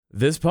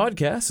This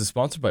podcast is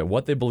sponsored by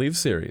What They Believe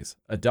series,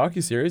 a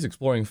docuseries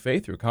exploring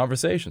faith through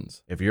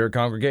conversations. If you're a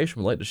congregation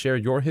and would like to share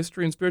your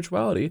history and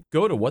spirituality,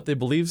 go to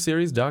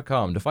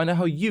whattheybelieveseries.com to find out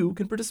how you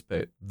can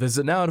participate.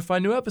 Visit now to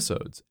find new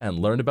episodes and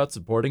learn about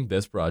supporting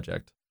this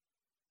project.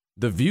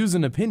 The views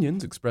and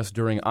opinions expressed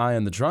during Eye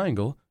on the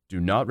Triangle do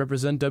not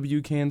represent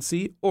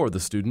WKNC or the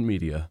student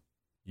media.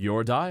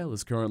 Your dial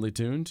is currently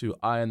tuned to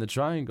Eye on the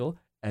Triangle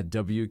at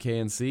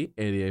WKNC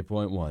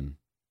 88.1.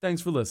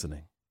 Thanks for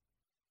listening.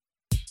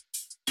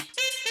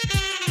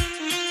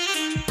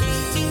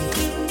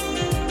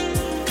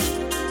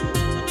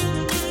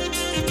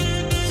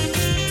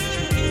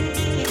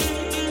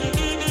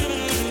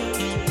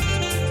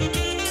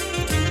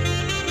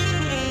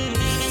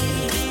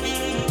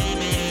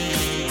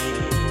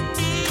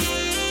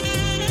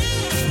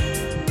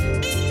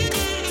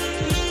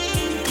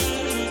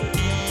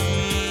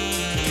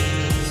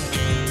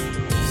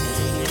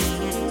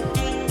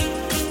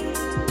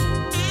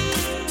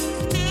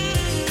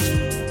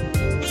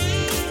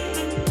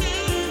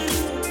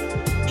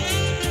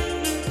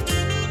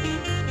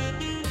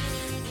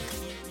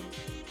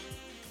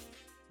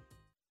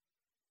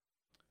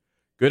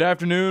 Good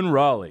afternoon,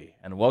 Raleigh,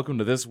 and welcome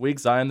to this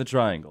week's Eye on the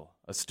Triangle,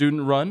 a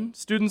student-run,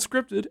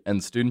 student-scripted,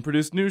 and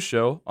student-produced news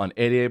show on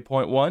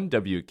 88.1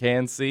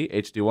 WKNC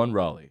HD1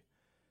 Raleigh.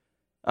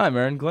 I'm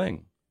Aaron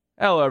Kling.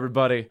 Hello,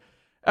 everybody.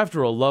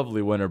 After a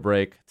lovely winter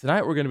break,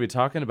 tonight we're going to be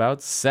talking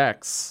about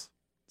sex.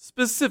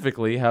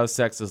 Specifically, how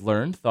sex is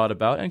learned, thought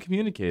about, and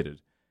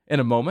communicated. In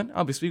a moment,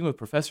 I'll be speaking with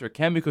Professor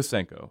Cami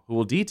Kosenko, who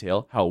will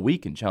detail how we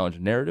can challenge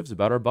narratives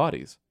about our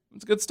bodies.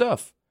 It's good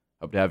stuff.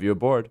 Hope to have you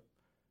aboard.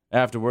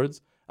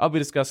 Afterwards, I'll be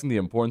discussing the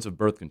importance of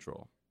birth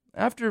control.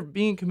 After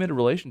being in a committed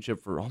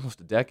relationship for almost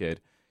a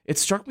decade, it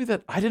struck me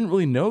that I didn't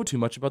really know too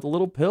much about the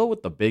little pill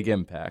with the big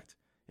impact.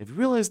 If you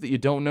realize that you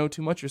don't know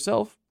too much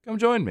yourself, come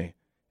join me.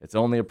 It's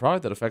only a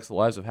product that affects the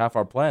lives of half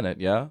our planet,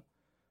 yeah?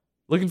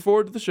 Looking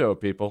forward to the show,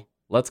 people.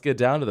 Let's get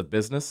down to the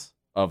business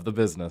of the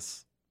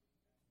business.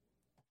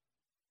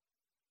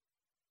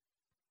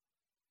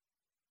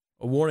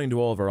 A warning to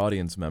all of our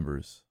audience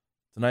members.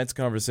 Tonight's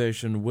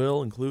conversation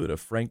will include a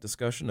frank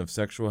discussion of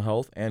sexual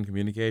health and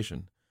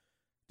communication.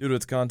 Due to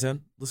its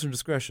content, listener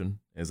discretion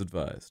is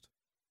advised.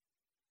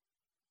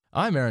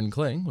 I'm Aaron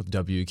Kling with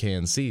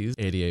WKNC's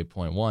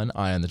 88.1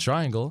 Eye on the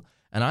Triangle,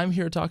 and I'm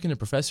here talking to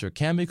Professor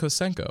Cami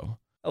Kosenko.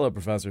 Hello,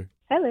 Professor.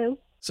 Hello.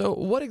 So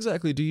what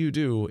exactly do you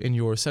do in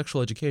your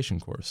sexual education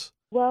course?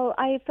 Well,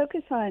 I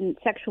focus on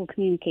sexual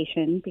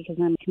communication because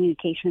I'm a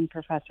communication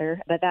professor,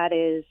 but that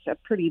is a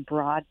pretty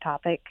broad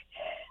topic.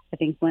 I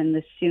think when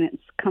the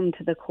students come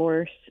to the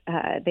course,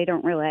 they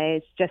don't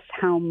realize just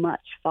how much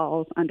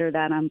falls under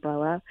that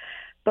umbrella.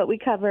 But we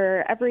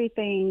cover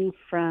everything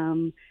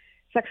from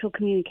sexual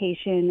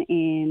communication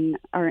in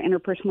our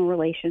interpersonal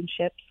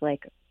relationships,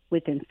 like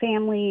within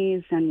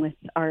families and with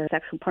our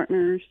sexual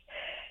partners,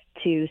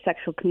 to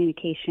sexual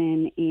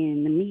communication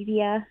in the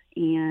media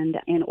and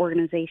in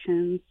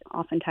organizations.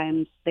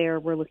 Oftentimes there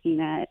we're looking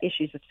at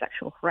issues of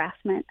sexual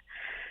harassment.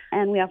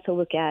 And we also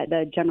look at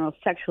the general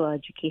sexual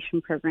education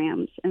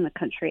programs in the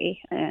country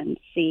and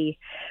see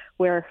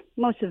where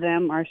most of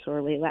them are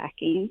sorely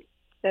lacking.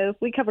 So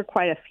we cover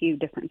quite a few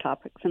different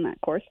topics in that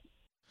course.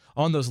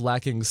 On those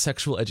lacking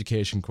sexual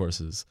education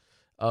courses,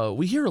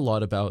 we hear a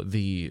lot about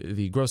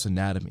the gross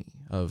anatomy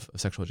of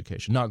sexual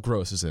education. Not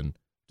gross as in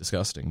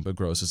disgusting, but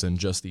gross as in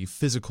just the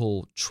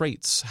physical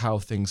traits, how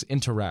things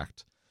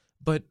interact.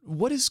 But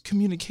what is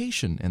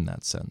communication in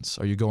that sense?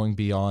 Are you going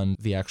beyond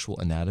the actual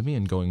anatomy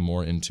and going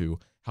more into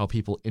how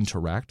people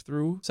interact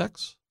through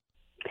sex?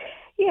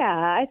 Yeah,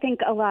 I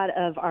think a lot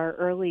of our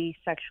early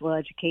sexual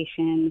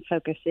education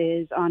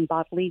focuses on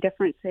bodily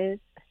differences,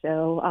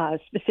 so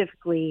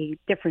specifically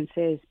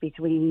differences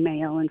between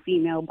male and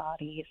female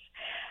bodies.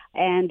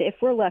 And if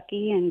we're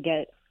lucky and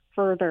get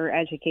further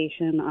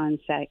education on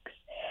sex,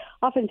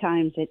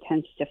 oftentimes it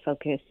tends to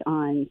focus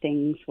on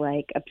things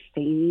like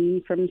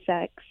abstaining from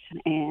sex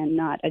and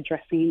not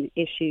addressing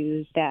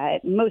issues that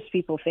most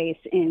people face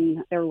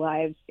in their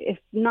lives, if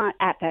not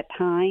at that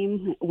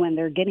time when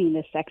they're getting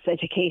this sex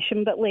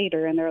education, but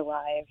later in their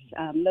lives.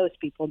 Those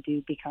people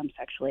do become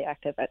sexually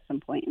active at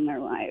some point in their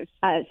lives.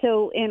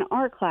 So in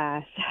our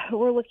class,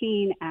 we're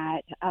looking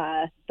at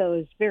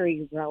those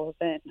very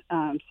relevant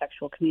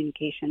sexual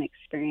communication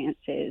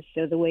experiences.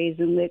 So the ways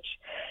in which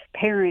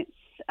parents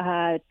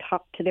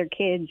talk to their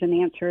kids and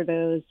answer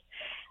those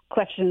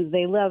questions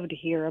they love to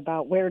hear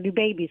about where do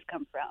babies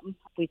come from.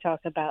 We talk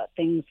about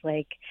things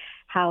like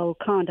how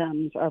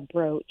condoms are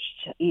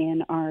broached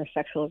in our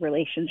sexual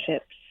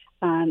relationships.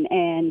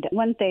 And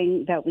one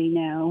thing that we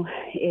know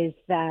is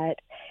that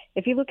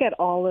if you look at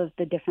all of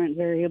the different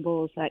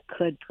variables that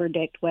could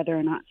predict whether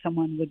or not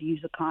someone would use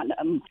a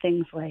condom,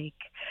 things like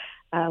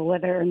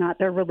whether or not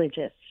they're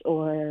religious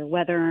or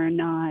whether or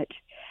not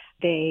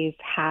they've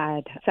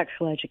had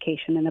sexual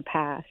education in the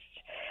past,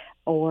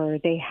 or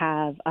they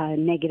have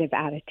negative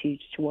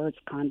attitudes towards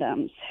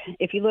condoms.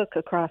 If you look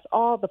across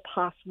all the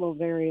possible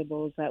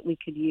variables that we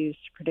could use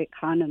to predict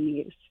condom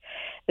use,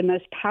 the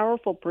most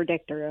powerful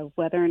predictor of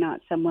whether or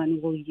not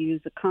someone will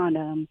use a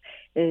condom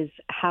is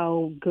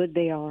how good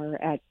they are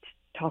at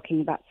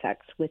talking about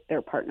sex with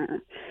their partner.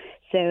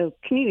 So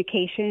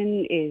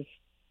communication is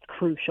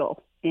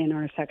crucial in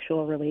our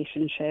sexual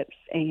relationships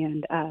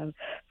and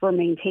for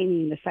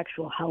maintaining the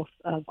sexual health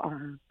of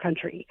our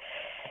country.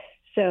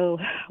 So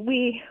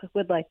we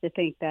would like to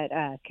think that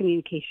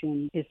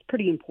communication is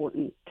pretty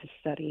important to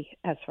study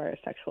as far as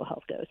sexual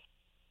health goes.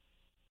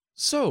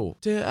 So,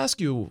 to ask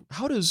you,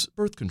 how does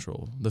birth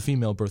control, the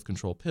female birth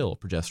control pill,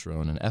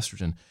 progesterone and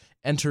estrogen,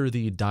 enter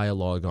the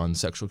dialogue on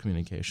sexual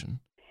communication?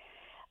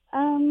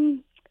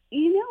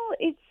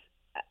 It's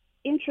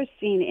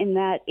interesting in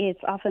that it's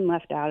often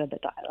left out of the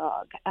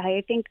dialogue.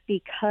 I think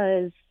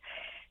because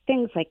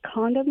things like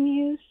condom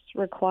use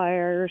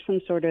require some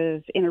sort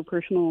of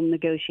interpersonal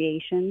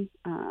negotiation.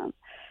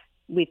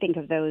 We think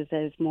of those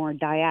as more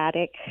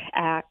dyadic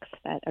acts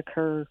that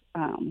occur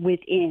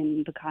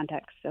within the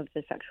context of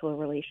the sexual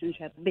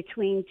relationship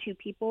between two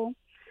people.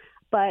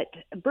 But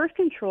birth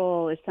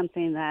control is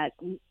something that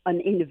an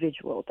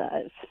individual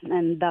does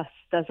and thus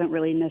doesn't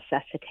really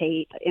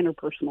necessitate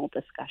interpersonal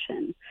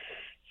discussion.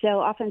 So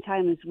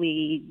oftentimes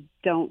we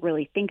don't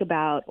really think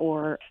about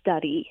or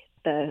study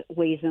the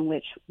ways in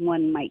which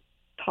one might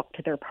talk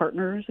to their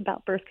partners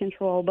about birth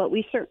control, but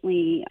we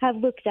certainly have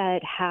looked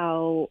at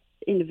how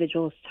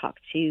individuals talk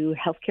to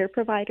healthcare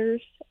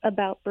providers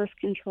about birth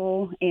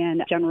control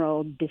and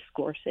general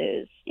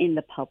discourses in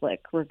the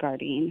public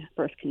regarding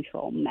birth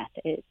control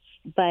methods.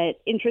 But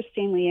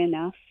interestingly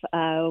enough,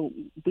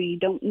 we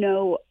don't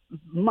know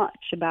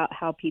much about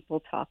how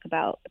people talk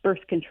about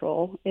birth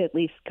control, at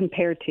least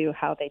compared to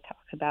how they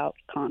talk about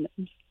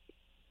condoms.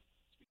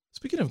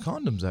 Speaking of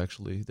condoms,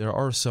 actually, there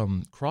are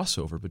some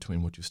crossover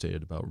between what you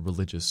stated about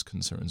religious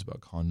concerns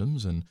about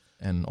condoms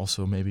and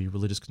also maybe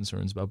religious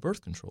concerns about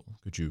birth control.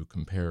 Could you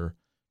compare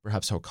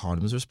perhaps how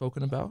condoms are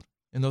spoken about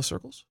in those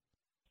circles?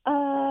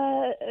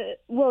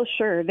 Well,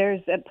 sure.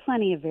 There's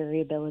plenty of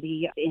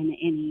variability in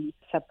any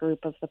subgroup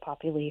of the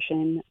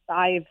population.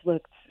 I've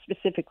looked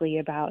specifically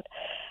about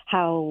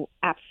how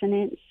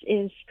abstinence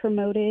is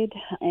promoted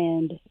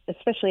and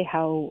especially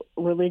how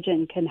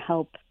religion can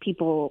help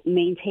people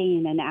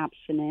maintain an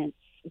abstinence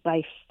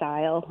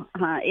lifestyle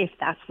if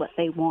that's what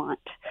they want.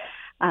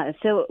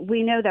 So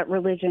we know that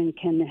religion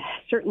can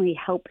certainly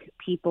help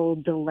people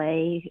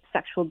delay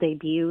sexual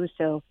debut,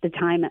 so the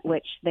time at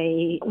which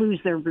they lose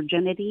their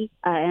virginity.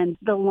 And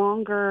the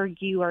longer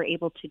you are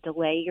able to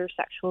delay your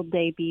sexual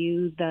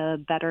debut,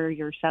 the better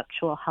your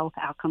sexual health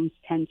outcomes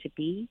tend to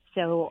be.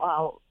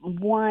 So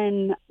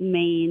one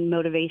main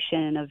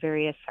motivation of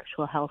various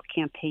sexual health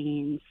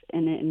campaigns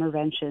and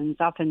interventions,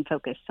 often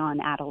focused on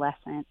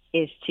adolescents,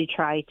 is to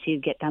try to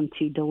get them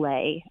to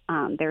delay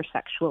their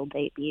sexual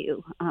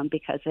debut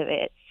because of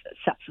its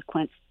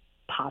subsequent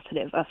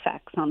positive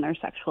effects on their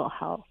sexual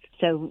health.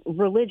 So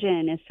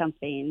religion is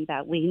something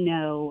that we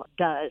know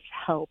does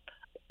help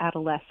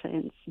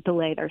adolescents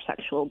delay their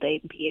sexual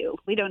debut.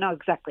 We don't know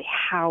exactly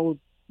how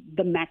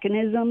the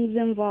mechanisms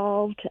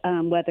involved,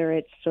 whether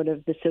it's sort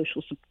of the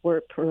social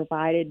support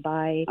provided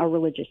by a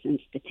religious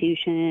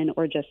institution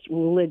or just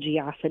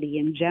religiosity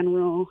in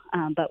general,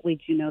 but we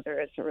do know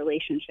there is a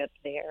relationship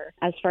there.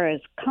 As far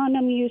as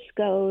condom use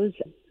goes,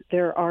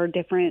 there are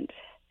different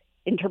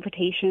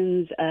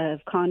interpretations of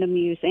condom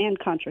use and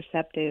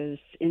contraceptives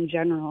in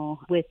general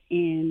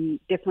within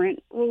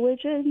different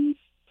religions.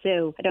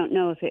 So I don't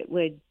know if it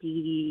would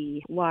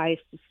be wise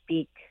to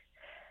speak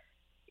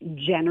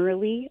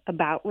generally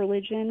about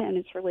religion and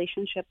its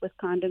relationship with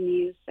condom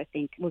use. I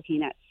think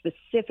looking at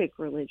specific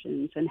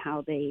religions and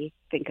how they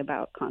think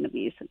about condom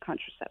use and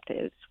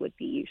contraceptives would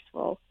be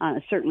useful,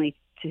 certainly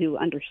to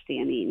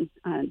understanding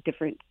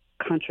different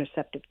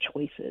contraceptive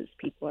choices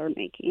people are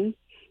making.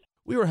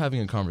 We were having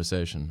a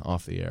conversation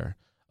off the air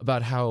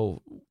about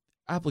how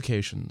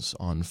applications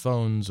on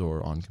phones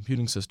or on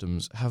computing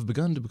systems have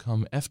begun to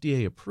become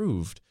FDA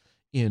approved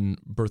in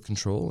birth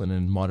control and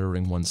in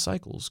monitoring one's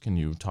cycles. Can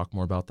you talk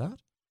more about that?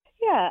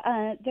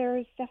 Yeah,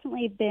 there's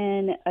definitely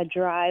been a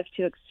drive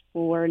to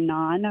explore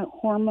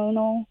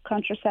non-hormonal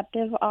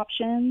contraceptive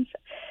options,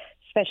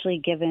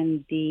 especially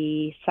given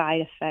the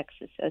side effects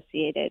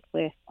associated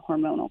with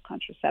hormonal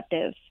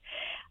contraceptives.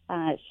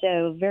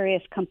 So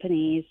various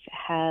companies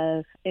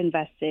have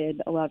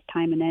invested a lot of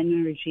time and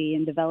energy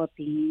in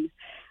developing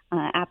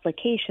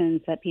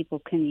applications that people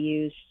can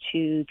use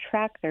to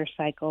track their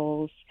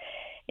cycles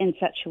in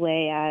such a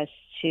way as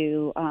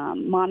to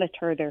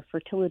monitor their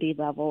fertility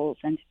levels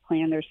and to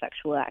plan their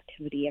sexual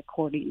activity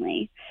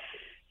accordingly.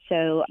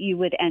 So you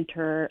would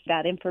enter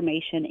that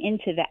information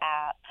into the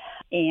app,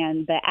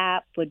 and the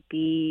app would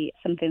be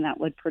something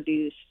that would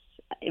produce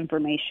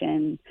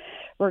information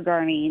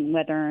regarding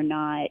whether or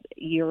not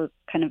you're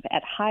kind of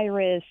at high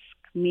risk,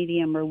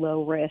 medium, or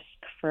low risk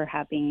for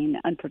having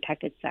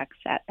unprotected sex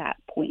at that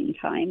point in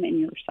time in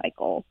your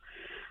cycle.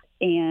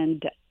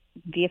 And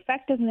the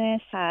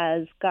effectiveness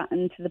has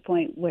gotten to the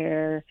point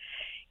where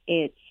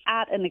it's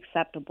at an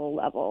acceptable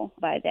level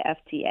by the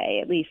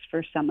FDA, at least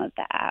for some of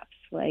the apps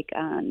like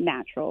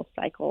Natural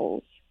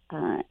Cycles.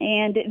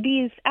 And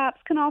these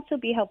apps can also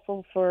be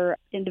helpful for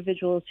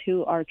individuals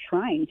who are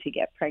trying to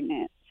get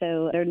pregnant.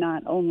 So they're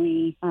not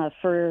only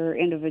for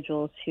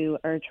individuals who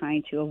are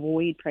trying to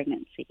avoid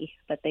pregnancy,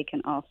 but they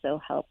can also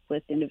help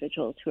with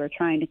individuals who are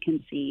trying to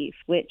conceive,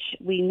 which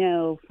we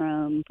know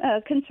from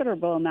a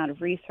considerable amount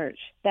of research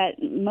that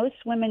most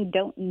women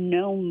don't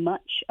know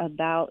much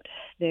about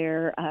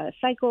their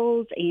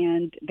cycles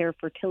and their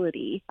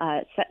fertility,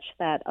 such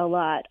that a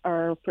lot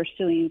are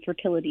pursuing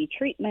fertility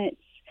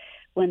treatments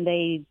when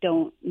they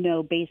don't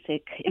know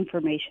basic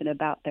information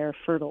about their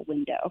fertile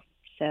window.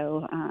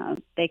 So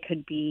they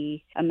could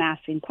be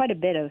amassing quite a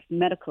bit of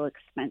medical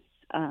expense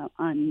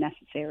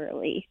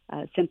unnecessarily,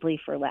 simply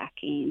for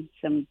lacking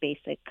some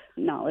basic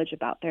knowledge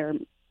about their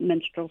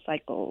menstrual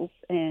cycles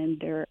and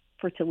their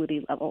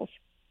fertility levels.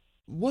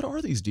 What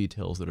are these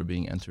details that are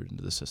being entered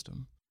into the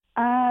system?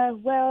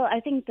 Well, I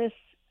think this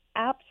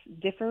apps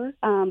differ,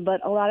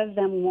 but a lot of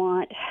them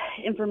want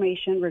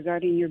information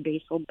regarding your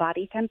basal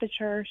body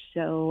temperature.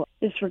 So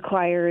this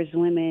requires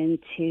women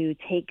to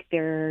take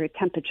their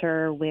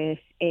temperature with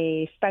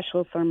a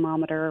special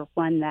thermometer,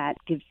 one that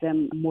gives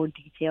them a more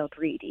detailed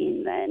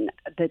reading than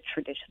the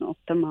traditional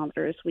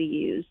thermometers we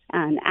use,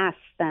 and asks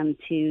them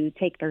to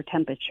take their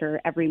temperature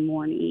every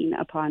morning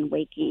upon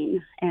waking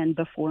and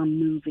before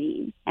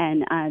moving.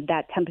 And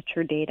that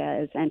temperature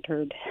data is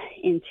entered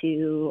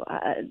into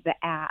the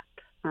app,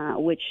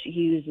 which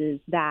uses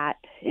that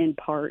in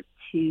part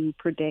to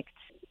predict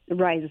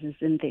rises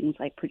in things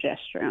like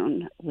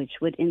progesterone, which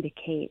would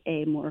indicate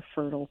a more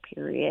fertile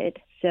period.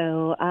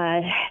 So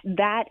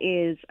that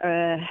is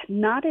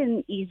not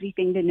an easy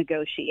thing to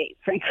negotiate,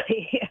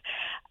 frankly.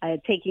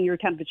 Taking your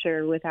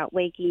temperature without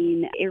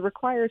waking, it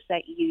requires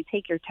that you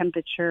take your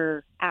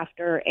temperature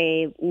after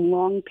a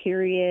long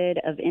period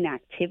of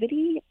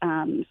inactivity.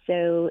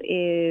 So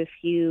if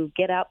you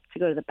get up to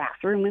go to the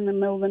bathroom in the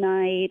middle of the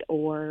night,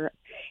 or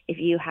if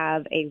you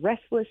have a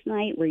restless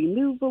night where you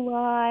move a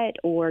lot,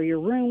 or your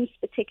room's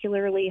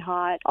particularly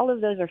hot, all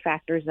of those are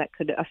factors that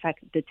could affect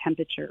the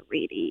temperature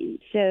reading.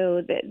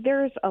 So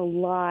there's a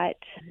lot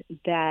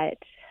that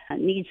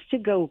needs to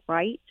go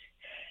right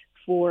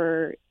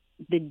for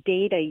the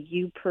data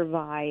you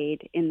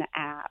provide in the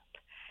app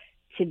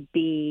to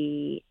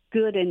be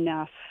good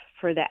enough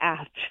for the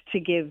app to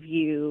give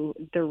you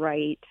the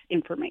right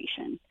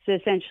information. So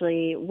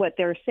essentially what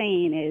they're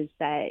saying is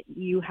that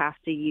you have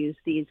to use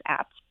these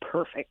apps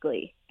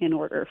perfectly in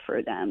order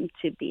for them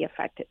to be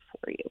effective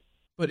for you.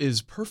 But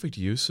is perfect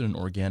use in an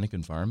organic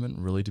environment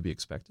really to be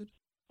expected?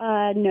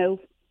 No,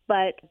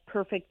 but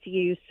perfect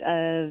use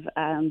of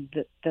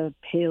the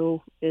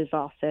pill is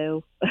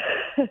also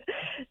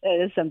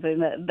something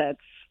that's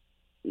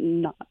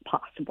not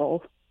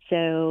possible.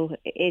 So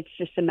it's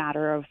just a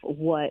matter of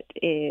what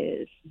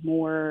is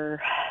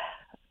better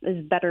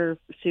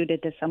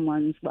suited to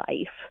someone's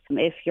life.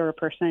 If you're a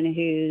person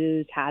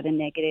who's had a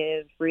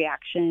negative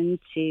reaction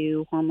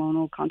to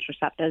hormonal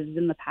contraceptives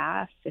in the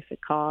past, if it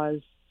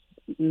caused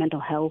mental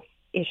health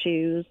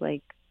issues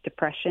like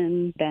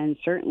depression, then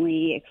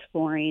certainly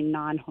exploring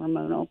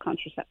non-hormonal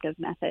contraceptive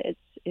methods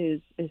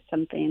is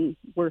something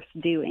worth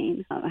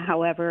doing.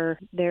 However,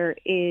 there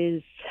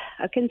is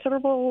a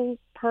considerable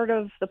part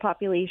of the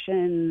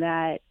population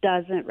that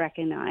doesn't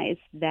recognize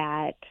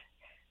that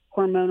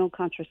hormonal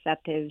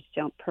contraceptives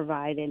don't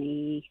provide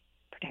any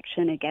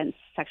protection against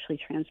sexually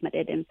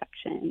transmitted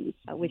infections,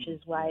 which is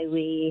why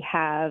we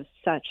have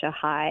such a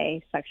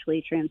high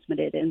sexually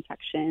transmitted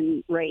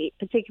infection rate,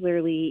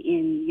 particularly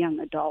in young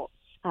adults,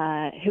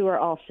 who are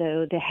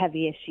also the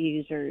heaviest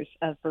users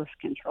of birth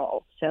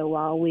control. So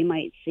while we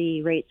might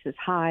see rates as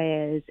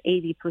high as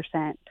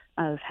 80%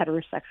 of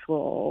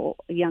heterosexual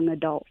young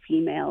adult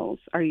females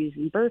are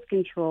using birth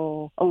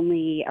control,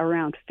 only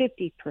around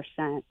 50%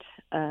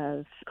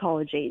 of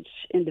college-age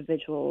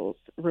individuals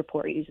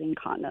report using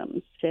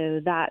condoms. So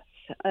that's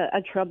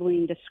a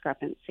troubling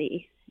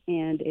discrepancy.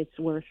 And it's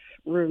worth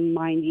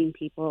reminding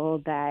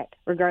people that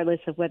regardless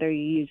of whether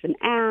you use an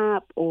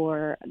app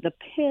or the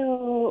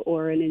pill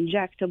or an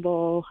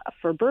injectable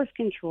for birth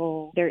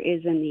control, there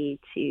is a need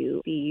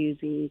to be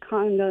using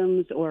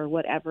condoms or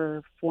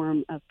whatever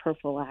form of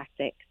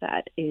prophylactic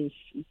that is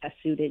best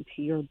suited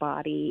to your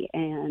body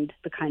and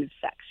the kind of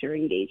sex you're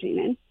engaging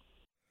in.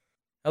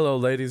 Hello,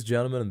 ladies,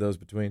 gentlemen, and those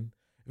between.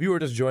 If you are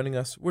just joining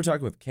us, we're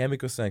talking with Cami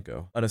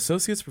Kosenko, an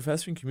associate's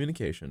professor in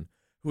communication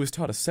who has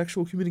taught a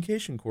sexual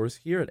communication course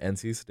here at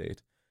NC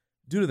State.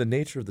 Due to the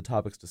nature of the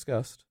topics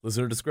discussed,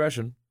 listener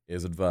discretion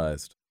is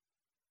advised.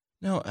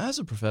 Now, as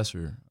a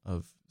professor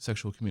of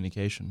sexual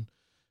communication,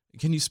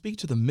 can you speak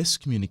to the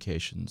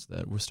miscommunications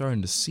that we're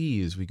starting to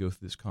see as we go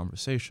through this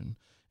conversation?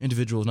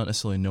 Individuals not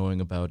necessarily knowing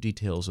about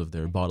details of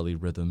their bodily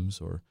rhythms,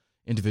 or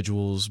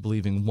individuals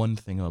believing one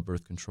thing about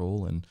birth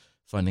control and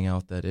finding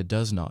out that it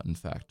does not, in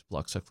fact,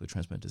 block sexually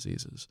transmitted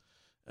diseases.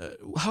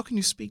 How can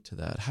you speak to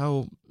that?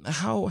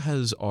 How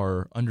has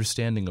our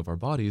understanding of our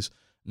bodies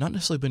not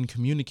necessarily been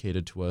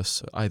communicated to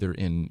us either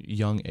in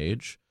young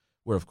age,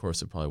 where of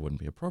course it probably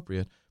wouldn't be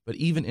appropriate, but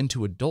even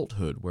into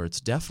adulthood, where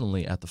it's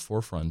definitely at the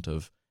forefront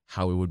of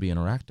how we would be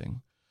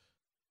interacting.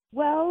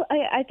 Well,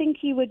 I think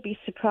you would be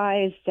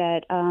surprised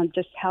at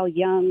just how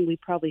young we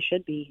probably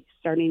should be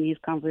starting these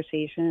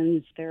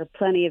conversations. There are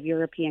plenty of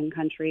European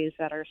countries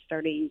that are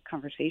starting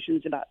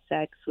conversations about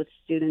sex with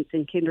students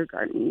in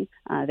kindergarten.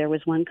 There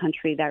was one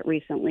country that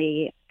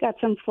recently got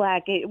some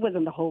flack. It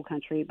wasn't the whole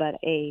country, but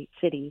a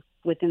city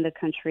within the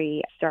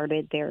country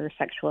started their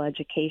sexual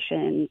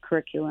education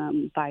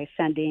curriculum by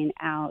sending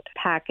out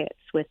packets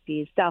with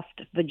these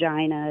stuffed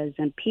vaginas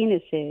and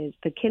penises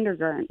to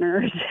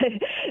kindergartners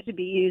to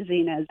be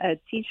using as a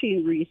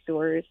teaching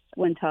resource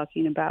when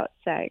talking about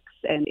sex.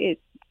 And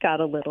it got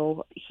a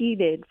little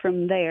heated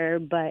from there,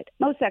 but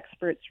most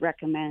experts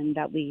recommend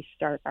that we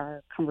start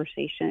our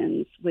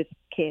conversations with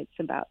kids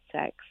about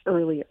sex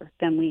earlier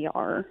than we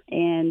are.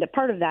 And a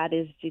part of that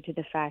is due to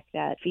the fact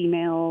that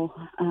female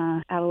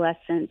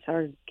adolescents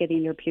are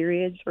getting their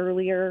periods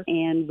earlier,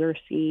 and we're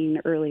seeing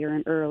earlier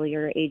and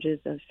earlier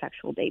ages of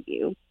sexual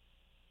debut.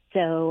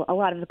 So a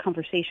lot of the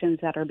conversations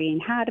that are being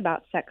had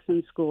about sex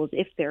in schools,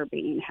 if they're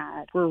being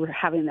had, we're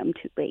having them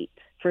too late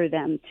for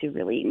them to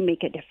really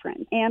make a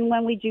difference. And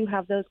when we do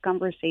have those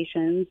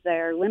conversations,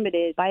 they're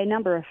limited by a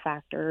number of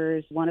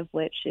factors, one of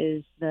which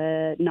is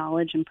the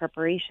knowledge and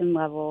preparation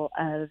level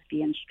of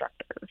the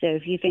instructor. So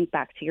if you think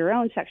back to your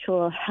own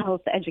sexual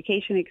health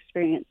education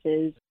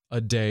experiences, a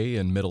day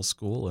in middle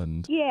school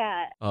and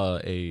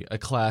a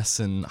class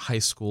in high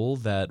school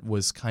that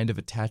was kind of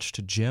attached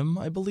to gym,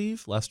 I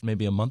believe, lasted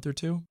maybe a month or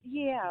two.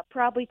 Yeah,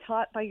 probably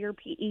taught by your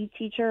PE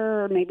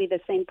teacher or maybe the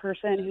same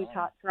person who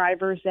taught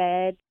driver's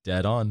ed.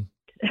 Dead on.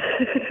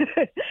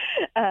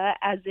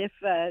 As if,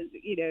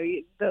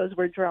 those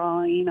were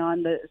drawing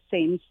on the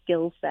same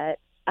skill set.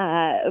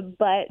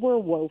 But we're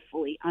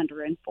woefully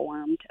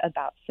underinformed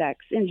about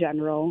sex in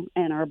general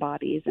and our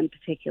bodies in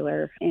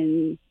particular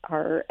in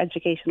our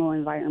educational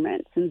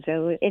environments. And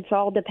so it's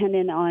all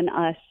dependent on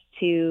us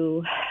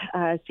to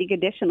seek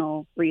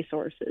additional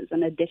resources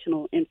and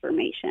additional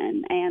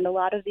information. And a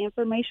lot of the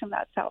information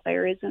that's out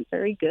there isn't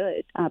very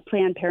good.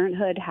 Planned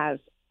Parenthood has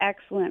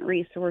excellent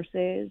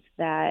resources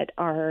that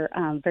are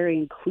very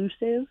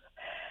inclusive.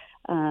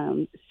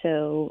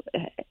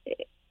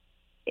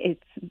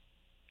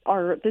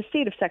 The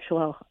state of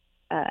sexual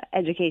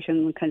education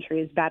in the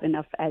country is bad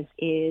enough as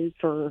is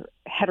for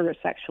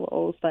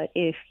heterosexuals, but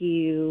if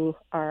you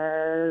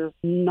are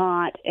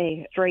not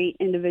a straight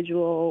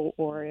individual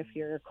or if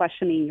you're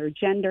questioning your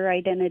gender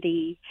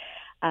identity,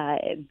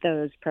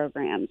 those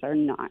programs are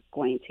not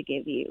going to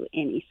give you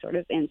any sort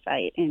of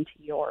insight into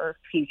your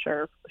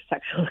future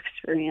sexual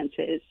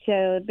experiences.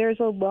 So there's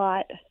a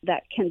lot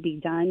that can be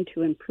done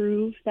to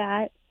improve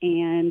that,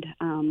 and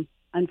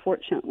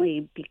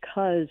unfortunately,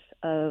 because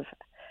of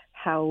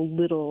how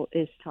little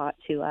is taught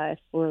to us,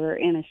 we're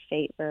in a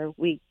state where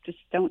we just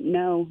don't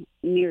know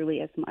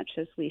nearly as much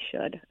as we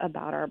should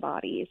about our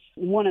bodies.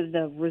 One of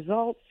the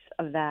results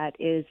of that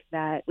is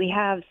that we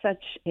have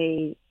such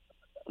a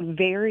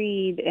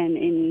varied and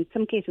in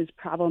some cases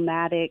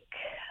problematic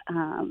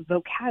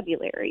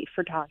vocabulary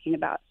for talking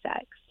about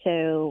sex.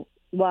 So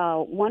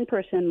while one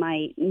person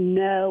might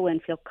know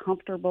and feel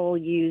comfortable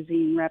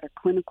using rather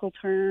clinical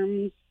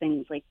terms,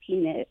 things like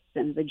penis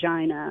and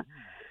vagina,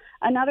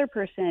 another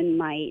person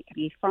might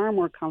be far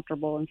more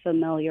comfortable and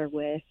familiar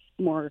with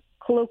more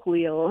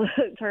colloquial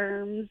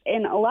terms.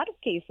 In a lot of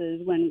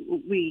cases,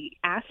 when we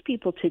ask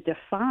people to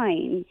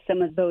define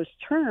some of those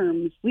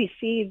terms, we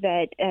see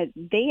that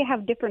they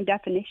have different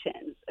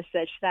definitions,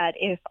 such that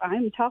if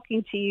I'm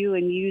talking to you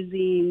and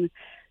using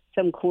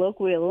some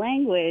colloquial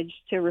language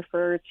to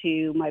refer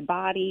to my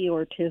body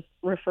or to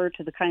refer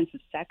to the kinds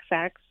of sex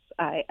acts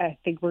I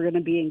think we're going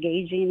to be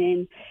engaging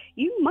in,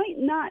 you might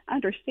not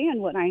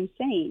understand what I'm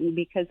saying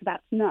because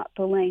that's not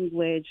the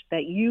language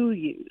that you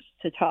use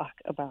to talk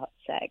about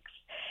sex.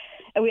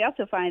 And we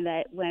also find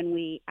that when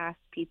we ask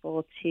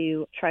people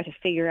to try to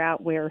figure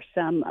out where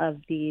some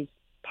of these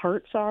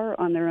parts are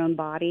on their own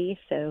body,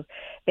 so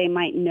they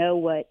might know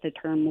what the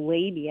term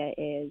labia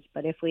is,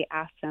 but if we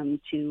ask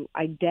them to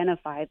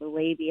identify the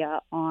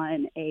labia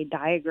on a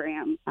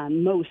diagram,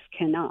 most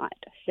cannot.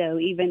 So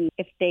even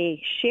if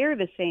they share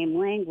the same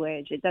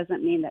language, it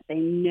doesn't mean that they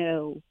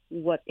know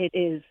what it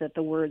is that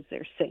the words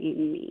they're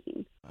saying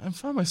mean. I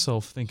find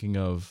myself thinking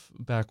of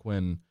a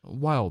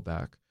while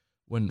back,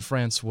 when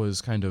France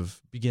was kind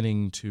of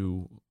beginning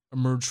to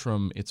emerge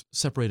from its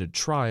separated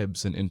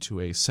tribes and into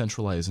a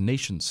centralized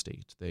nation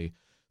state. They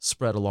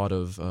spread a lot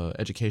of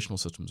educational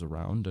systems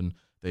around, and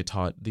they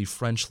taught the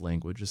French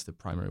language as the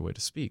primary way to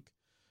speak.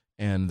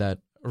 And that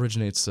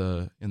originates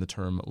in the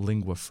term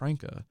lingua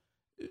franca.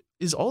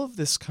 Is all of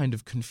this kind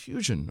of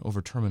confusion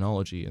over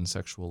terminology in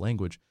sexual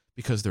language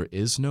because there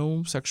is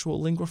no sexual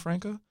lingua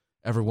franca?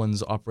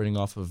 Everyone's operating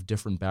off of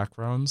different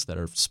backgrounds that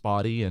are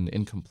spotty and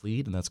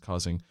incomplete, and that's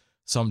causing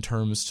some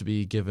terms to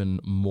be given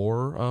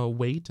more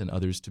weight and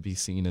others to be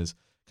seen as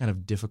kind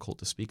of difficult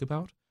to speak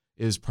about.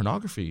 Is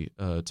pornography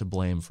to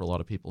blame for a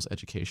lot of people's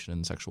education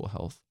and sexual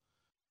health?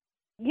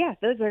 Yeah,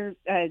 those are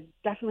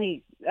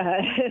definitely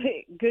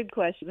good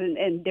questions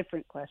and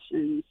different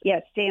questions.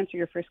 Yes, to answer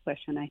your first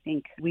question, I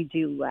think we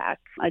do lack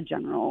a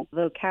general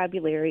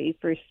vocabulary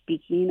for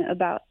speaking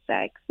about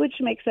sex, which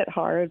makes it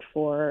hard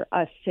for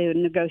us to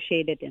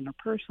negotiate it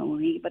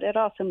interpersonally, but it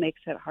also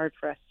makes it hard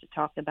for us to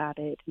talk about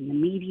it in the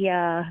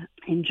media,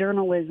 in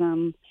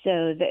journalism,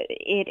 so that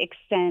it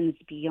extends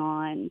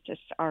beyond just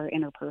our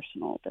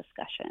interpersonal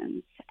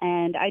discussions.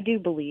 And I do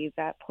believe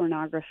that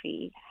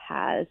pornography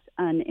has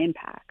an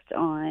impact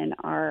on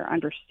our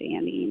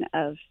understanding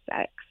of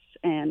sex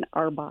and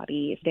our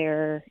bodies.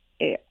 There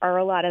are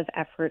a lot of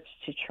efforts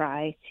to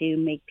try to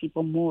make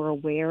people more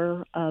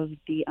aware of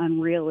the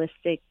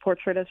unrealistic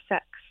portrait of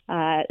sex.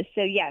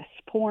 So yes,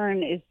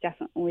 porn is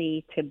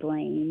definitely to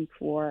blame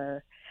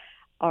for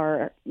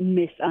our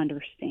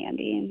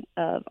misunderstanding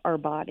of our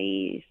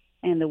bodies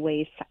and the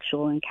way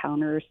sexual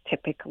encounters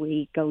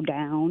typically go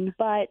down.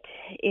 But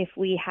if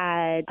we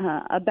had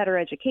a better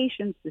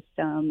education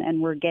system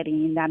and we're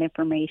getting that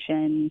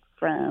information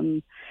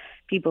from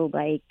people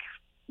like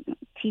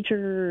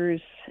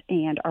teachers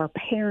and our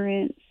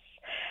parents,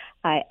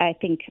 I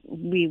think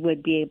we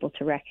would be able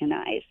to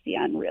recognize the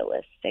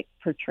unrealistic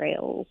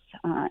portrayals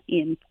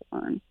in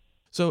porn.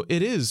 So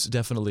it is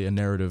definitely a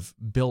narrative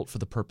built for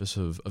the purpose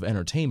of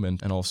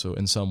entertainment and also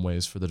in some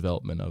ways for the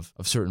development of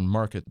certain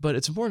markets. But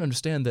it's important to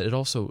understand that it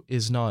also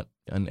is not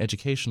an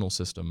educational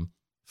system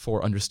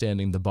for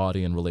understanding the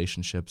body and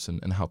relationships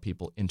and how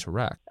people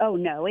interact. Oh,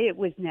 no, it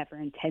was never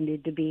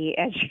intended to be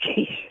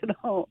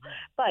educational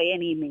by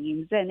any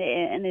means. And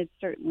it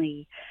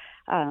certainly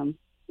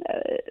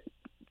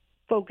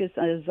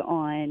focuses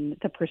on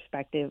the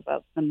perspective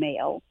of the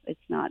male. It's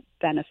not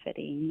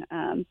benefiting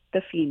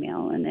the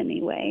female in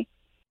any way.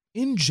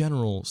 In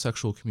general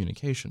sexual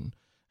communication,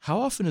 how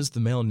often is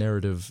the male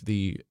narrative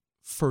the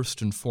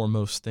first and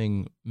foremost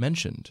thing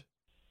mentioned?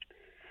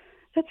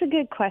 That's a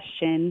good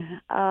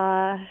question.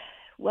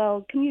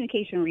 Well,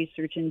 communication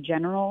research in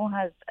general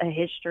has a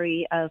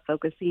history of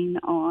focusing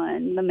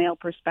on the male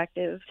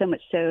perspective, so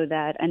much so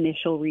that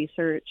initial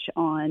research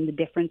on the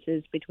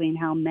differences between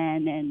how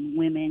men and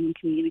women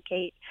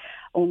communicate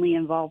only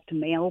involved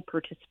male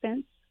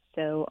participants.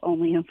 So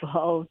only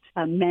involved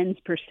men's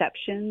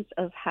perceptions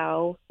of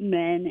how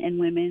men and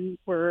women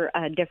were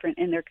different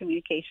in their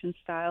communication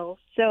styles.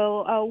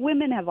 So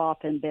women have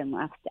often been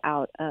left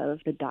out of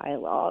the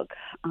dialogue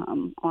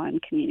on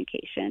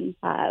communication.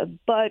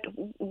 But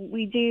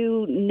we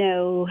do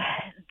know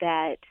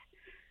that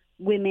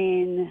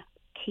women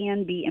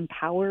can be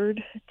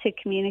empowered to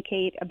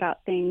communicate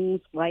about things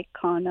like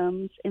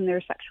condoms in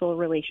their sexual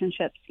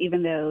relationships,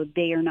 even though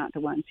they are not the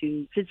ones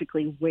who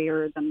physically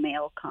wear the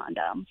male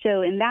condom.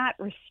 So in that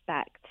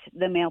respect,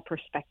 the male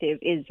perspective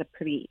is a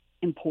pretty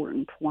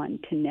important one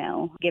to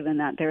know, given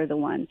that they're the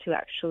ones who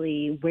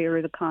actually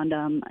wear the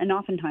condom and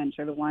oftentimes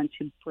are the ones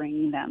who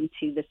bring them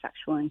to the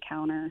sexual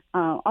encounter.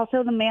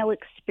 Also, the male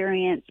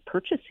experience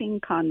purchasing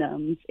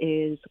condoms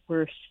is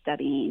worth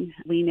studying.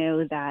 We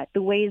know that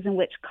the ways in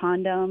which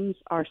condoms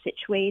are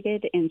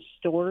situated in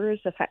stores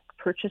affect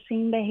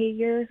purchasing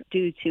behavior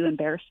due to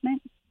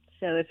embarrassment.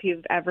 So if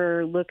you've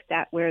ever looked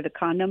at where the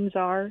condoms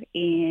are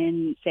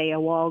in, say, a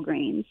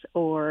Walgreens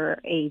or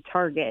a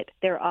Target,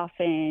 they're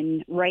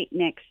often right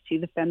next to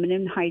the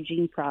feminine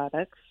hygiene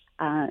products,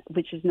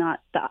 which is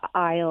not the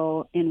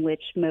aisle in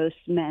which most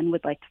men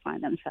would like to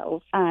find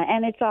themselves.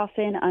 And it's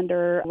often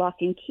under lock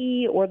and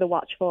key or the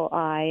watchful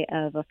eye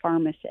of a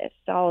pharmacist,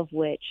 all of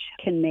which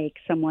can make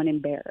someone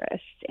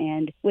embarrassed.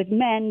 And with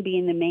men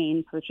being the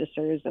main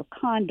purchasers of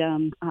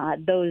condom,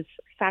 those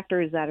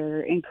factors that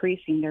are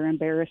increasing their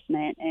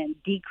embarrassment and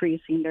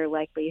decreasing their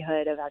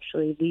likelihood of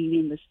actually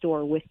leaving the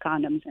store with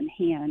condoms in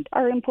hand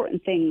are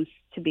important things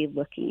to be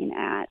looking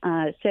at.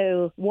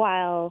 So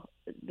while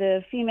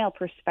the female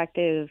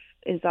perspective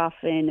is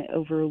often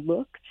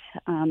overlooked,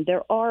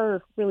 there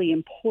are really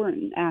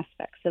important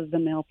aspects of the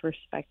male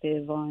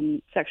perspective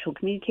on sexual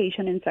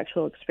communication and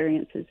sexual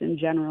experiences in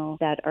general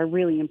that are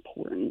really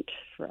important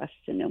for us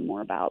to know more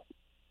about.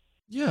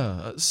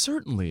 Yeah,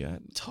 certainly.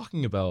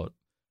 Talking about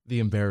the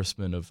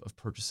embarrassment of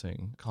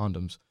purchasing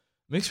condoms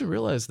makes me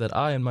realize that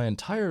I, in my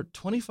entire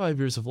 25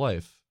 years of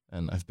life,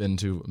 and I've been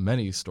to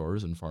many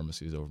stores and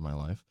pharmacies over my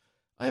life,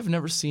 I have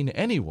never seen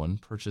anyone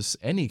purchase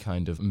any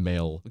kind of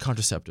male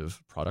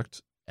contraceptive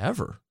product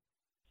ever.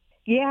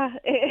 Yeah,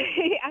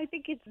 I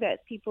think it's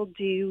that people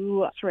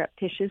do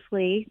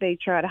surreptitiously. They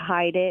try to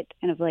hide it.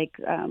 Kind of like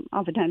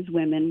oftentimes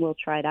women will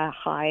try to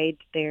hide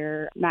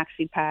their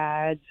maxi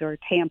pads or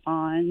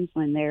tampons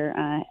when they're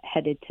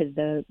headed to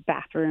the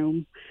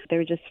bathroom.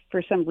 There's just,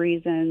 for some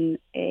reason,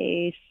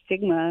 a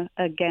stigma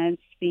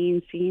against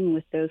being seen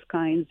with those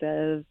kinds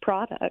of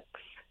products.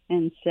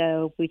 And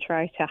so we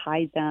try to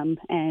hide them.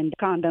 And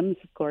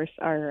condoms, of course,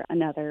 are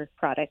another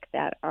product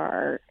that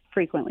are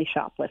frequently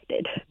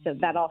shoplifted. So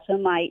that also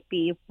might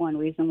be one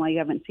reason why you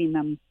haven't seen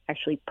them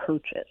actually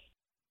purchased.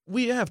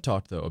 We have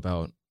talked, though,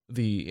 about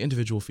the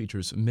individual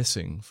features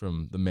missing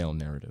from the male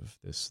narrative,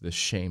 this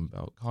shame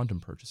about condom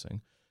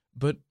purchasing.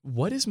 But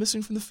what is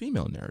missing from the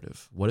female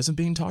narrative? What isn't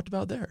being talked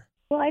about there?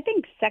 Well, I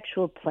think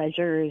sexual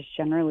pleasure is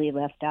generally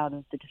left out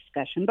of the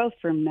discussion, both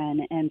for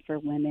men and for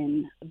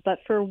women. But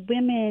for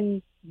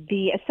women,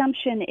 the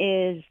assumption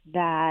is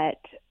that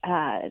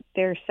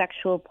their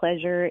sexual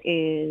pleasure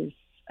is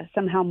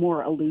somehow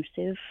more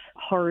elusive,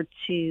 hard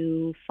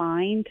to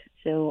find.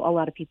 So a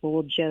lot of people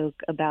will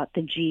joke about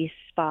the G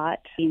spot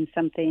being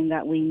something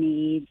that we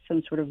need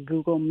some sort of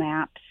Google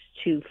Maps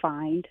to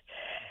find.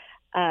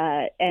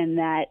 And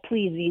that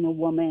pleasing a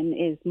woman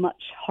is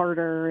much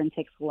harder and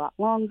takes a lot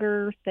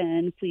longer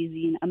than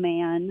pleasing a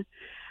man.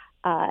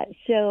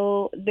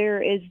 So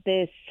there is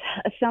this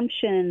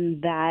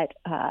assumption that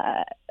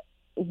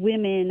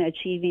women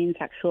achieving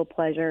sexual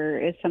pleasure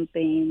is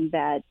something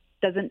that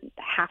doesn't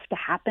have to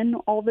happen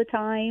all the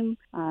time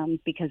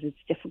because it's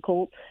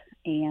difficult.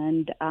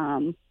 And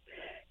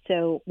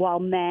so while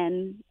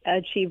men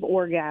achieve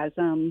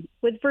orgasm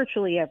with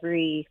virtually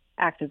every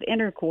act of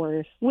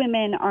intercourse,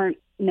 women aren't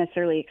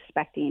necessarily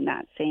expecting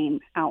that same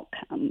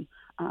outcome.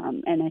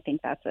 And I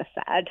think that's a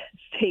sad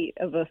state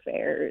of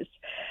affairs.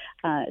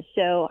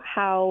 So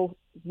how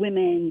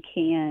women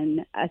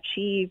can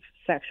achieve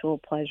sexual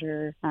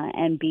pleasure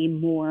and be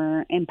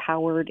more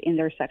empowered in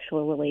their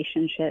sexual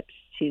relationships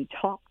to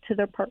talk to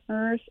their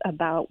partners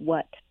about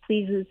what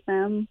pleases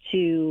them,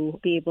 to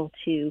be able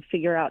to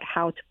figure out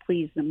how to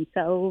please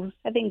themselves.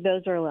 I think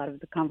those are a lot of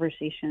the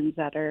conversations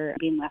that are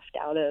being left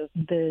out of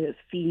the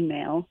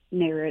female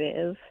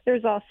narrative.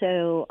 There's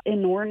also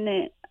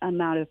inordinate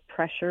amount of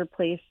pressure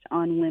placed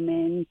on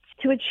women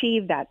to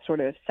achieve that sort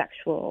of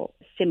sexual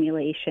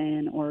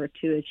stimulation or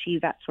to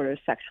achieve that sort of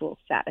sexual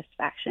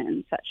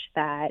satisfaction, such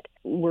that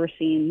we're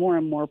seeing more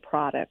and more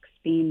products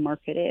being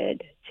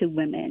marketed to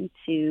women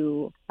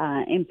to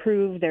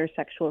improve their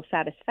sexual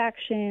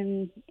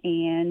satisfaction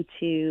and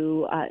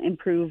to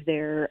improve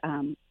their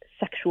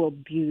sexual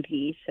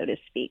beauty, so to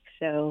speak.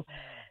 So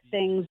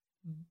things.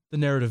 The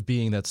narrative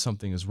being that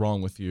something is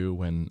wrong with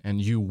you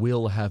and you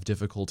will have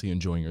difficulty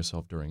enjoying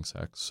yourself during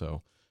sex,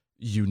 so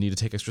you need to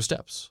take extra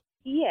steps.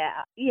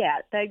 Yeah,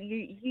 that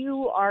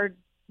you are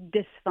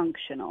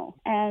dysfunctional.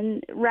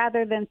 And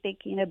rather than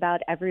thinking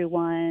about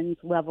everyone's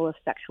level of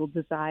sexual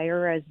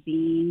desire as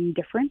being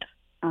different,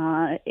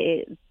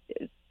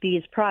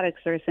 these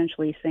products are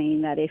essentially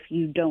saying that if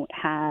you don't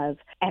have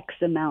X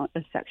amount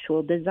of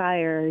sexual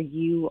desire,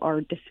 you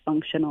are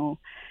dysfunctional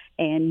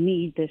and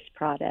need this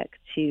product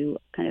to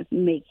kind of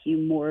make you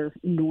more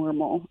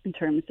normal in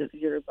terms of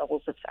your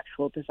levels of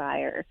sexual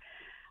desire.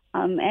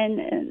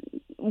 And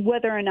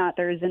whether or not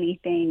there's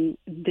anything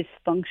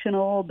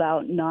dysfunctional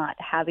about not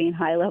having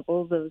high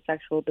levels of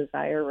sexual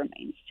desire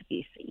remains to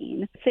be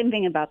seen. Same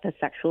thing about the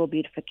sexual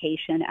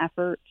beautification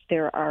efforts.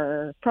 There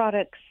are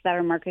products that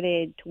are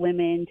marketed to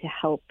women to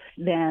help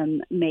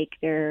them make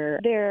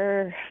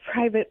their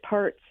private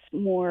parts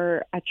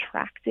more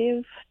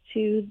attractive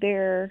to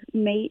their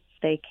mates.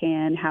 They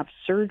can have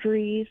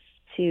surgeries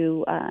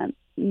to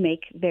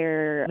make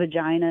their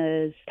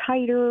vaginas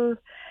tighter.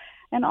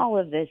 And all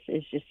of this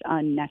is just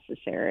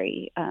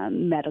unnecessary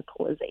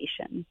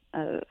medicalization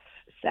of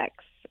sex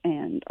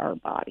and our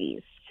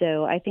bodies.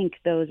 So I think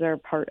those are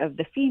part of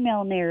the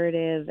female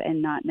narrative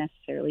and not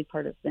necessarily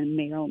part of the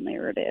male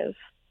narrative.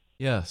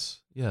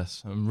 Yes.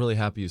 I'm really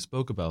happy you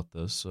spoke about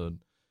this.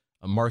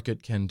 A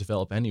market can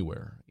develop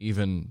anywhere,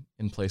 even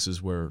in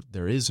places where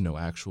there is no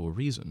actual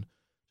reason.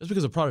 Just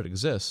because a product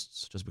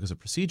exists, just because a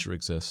procedure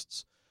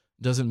exists,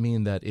 doesn't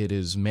mean that it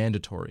is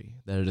mandatory,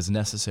 that it is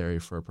necessary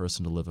for a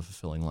person to live a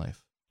fulfilling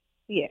life.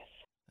 Yes.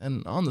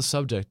 And on the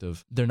subject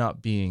of there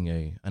not being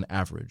an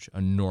average,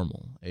 a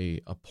normal, a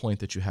point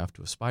that you have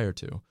to aspire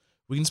to,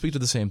 we can speak to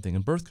the same thing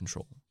in birth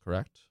control,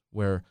 correct?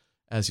 Where,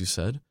 as you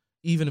said,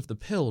 even if the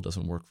pill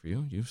doesn't work for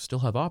you, you still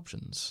have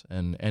options,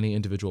 and any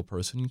individual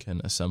person can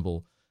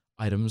assemble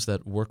items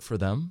that work for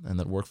them and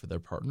that work for their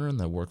partner and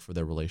that work for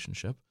their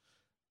relationship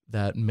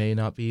that may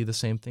not be the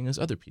same thing as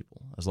other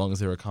people, as long as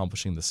they're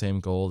accomplishing the same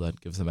goal that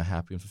gives them a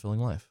happy and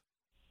fulfilling life.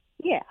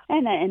 Yeah,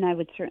 and I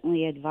would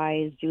certainly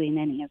advise doing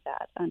any of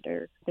that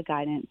under the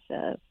guidance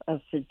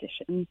of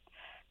physician.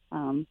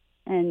 And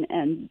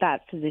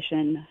that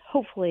physician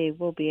hopefully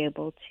will be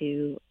able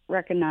to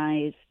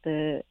recognize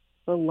the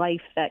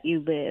life that you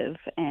live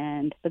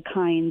and the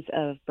kinds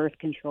of birth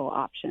control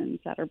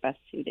options that are best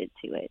suited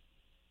to it.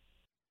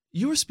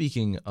 You were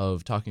speaking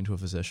of talking to a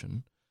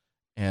physician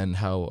and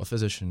how a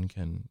physician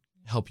can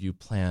help you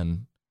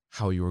plan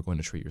how you are going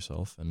to treat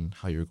yourself and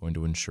how you're going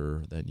to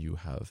ensure that you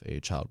have a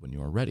child when you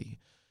are ready.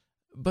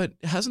 But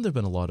hasn't there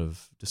been a lot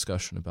of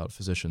discussion about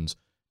physicians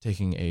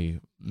taking a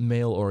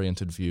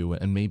male-oriented view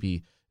and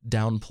maybe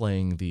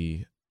downplaying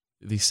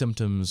the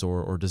symptoms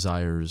or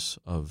desires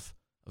of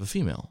a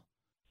female?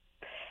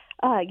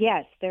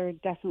 Yes, there's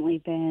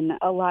definitely been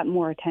a lot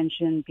more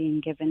attention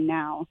being given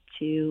now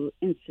to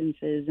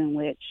instances in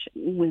which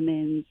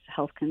women's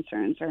health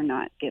concerns are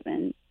not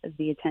given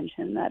the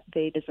attention that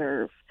they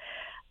deserve.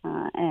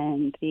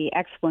 And the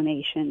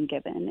explanation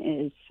given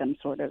is some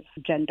sort of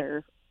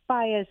gender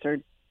bias or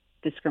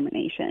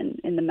discrimination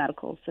in the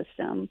medical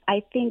system.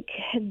 I think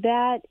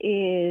that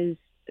is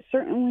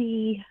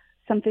certainly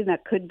something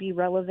that could be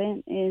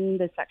relevant in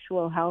the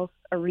sexual health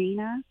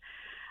arena.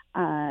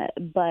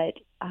 But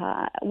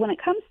when it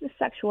comes to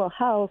sexual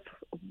health,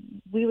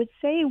 we would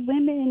say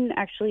women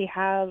actually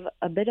have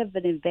a bit of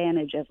an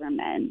advantage over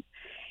men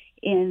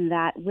in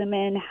that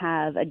women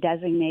have a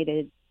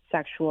designated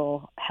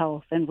sexual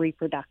health and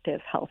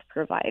reproductive health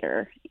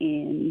provider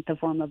in the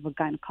form of a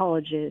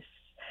gynecologist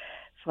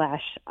 /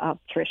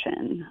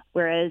 obstetrician.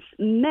 Whereas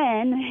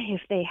men, if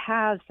they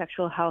have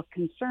sexual health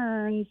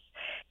concerns,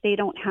 they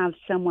don't have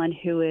someone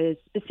who is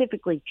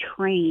specifically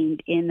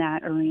trained in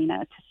that arena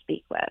to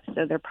speak with.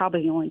 So they're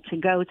probably going to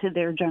go to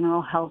their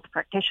general health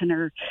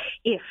practitioner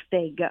if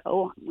they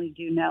go. We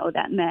do know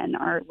that men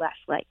are less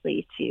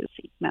likely to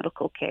seek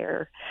medical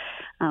care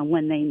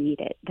when they need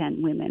it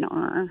than women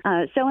are.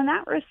 So in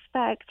that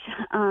respect,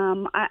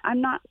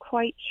 I'm not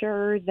quite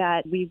sure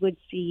that we would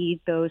see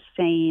those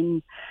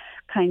same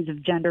kinds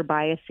of gender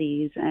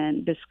biases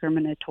and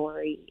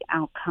discriminatory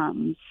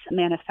outcomes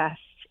manifest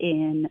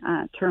in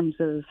terms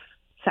of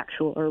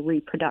sexual or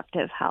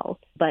reproductive health,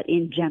 but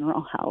in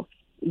general health,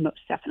 most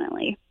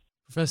definitely.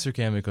 Professor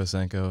Cami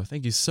Kosenko,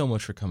 thank you so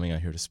much for coming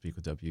out here to speak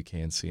with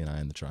WKNC and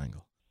Eye in the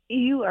Triangle.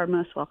 You are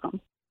most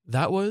welcome.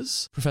 That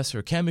was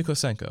Professor Cami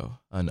Kosenko,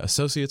 an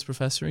Associate's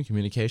Professor in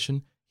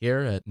Communication here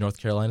at North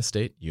Carolina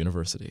State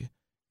University.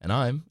 And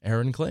I'm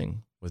Aaron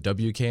Kling with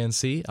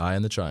WKNC Eye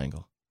in the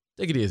Triangle.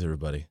 Take it easy,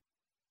 everybody.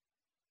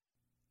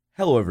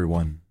 Hello,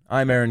 everyone.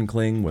 I'm Aaron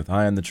Kling with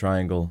Eye on the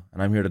Triangle,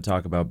 and I'm here to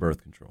talk about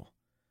birth control.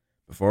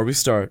 Before we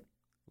start,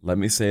 let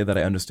me say that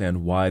I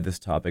understand why this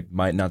topic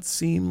might not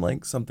seem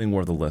like something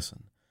worth a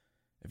listen.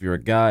 If you're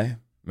a guy,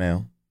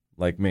 male,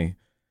 like me,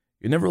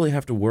 you never really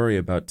have to worry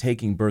about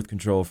taking birth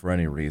control for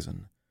any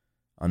reason.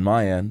 On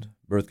my end,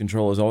 birth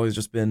control has always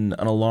just been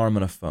an alarm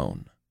on a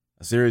phone,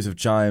 a series of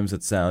chimes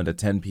that sound at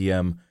 10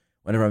 p.m.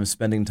 whenever I'm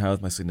spending time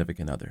with my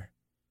significant other.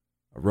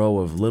 A row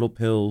of little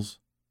pills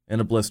in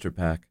a blister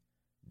pack,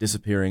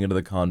 disappearing into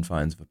the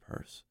confines of a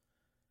purse.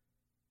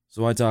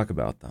 So I talk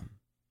about them.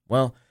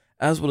 Well,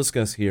 as we'll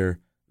discuss here,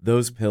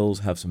 those pills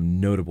have some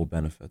notable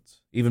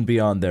benefits, even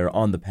beyond their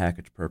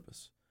on-the-package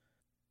purpose.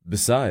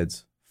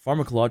 Besides,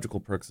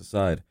 pharmacological perks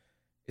aside,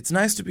 it's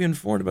nice to be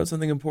informed about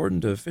something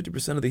important to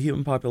 50% of the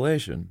human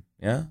population,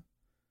 yeah?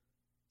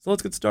 So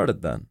let's get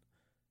started then.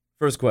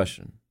 First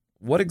question,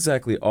 what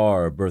exactly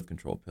are birth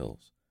control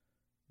pills?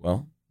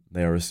 Well,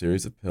 they are a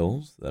series of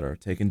pills that are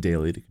taken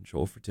daily to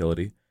control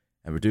fertility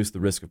and reduce the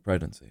risk of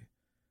pregnancy.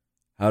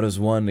 How does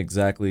one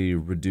exactly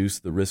reduce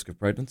the risk of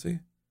pregnancy?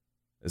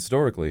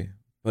 Historically,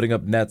 putting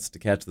up nets to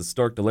catch the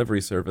stork delivery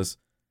service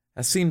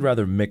has seen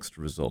rather mixed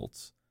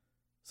results.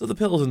 So the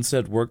pills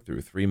instead work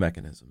through three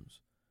mechanisms.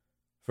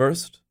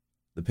 First,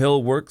 the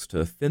pill works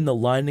to thin the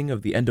lining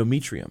of the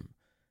endometrium.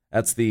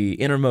 That's the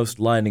innermost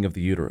lining of the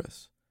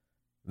uterus.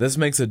 This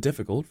makes it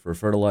difficult for a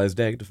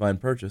fertilized egg to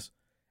find purchase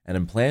and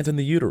implant in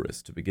the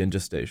uterus to begin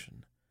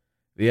gestation.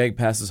 The egg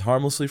passes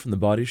harmlessly from the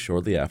body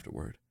shortly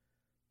afterward.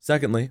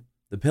 Secondly,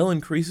 the pill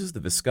increases the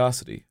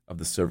viscosity of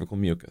the cervical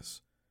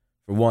mucus.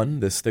 For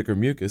one, this thicker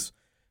mucus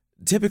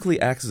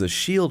typically acts as a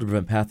shield to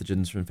prevent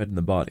pathogens from infecting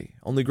the body,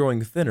 only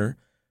growing thinner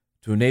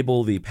to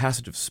enable the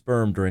passage of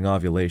sperm during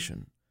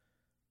ovulation.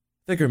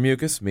 Thicker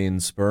mucus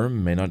means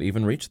sperm may not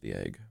even reach the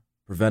egg,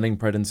 preventing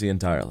pregnancy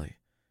entirely.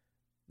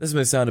 This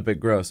may sound a bit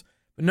gross,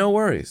 but no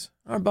worries.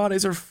 Our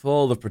bodies are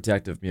full of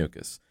protective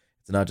mucus.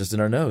 It's not just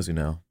in our nose, you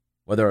know,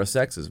 whether our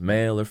sex is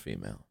male or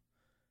female.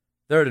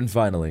 Third and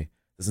finally,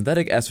 the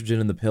synthetic estrogen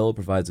in the pill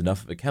provides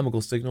enough of a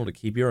chemical signal to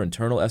keep your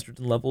internal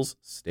estrogen levels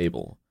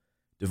stable.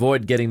 To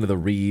avoid getting to the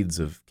reeds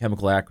of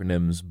chemical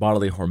acronyms,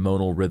 bodily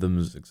hormonal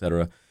rhythms,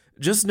 etc.,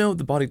 just know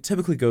the body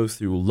typically goes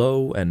through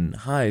low and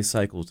high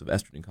cycles of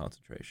estrogen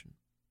concentration.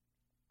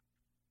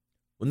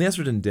 When the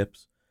estrogen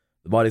dips,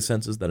 the body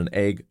senses that an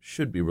egg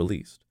should be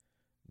released.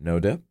 No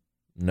dip,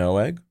 no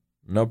egg,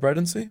 no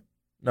pregnancy,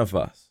 no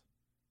fuss.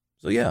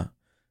 So yeah,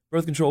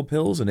 birth control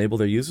pills enable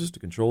their users to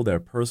control their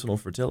personal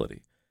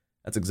fertility.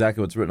 That's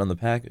exactly what's written on the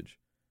package.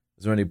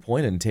 Is there any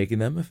point in taking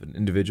them if an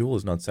individual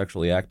is not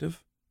sexually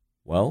active?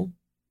 Well,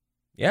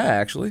 yeah,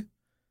 actually.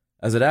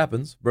 As it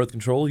happens, birth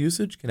control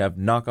usage can have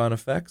knock-on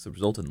effects that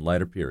result in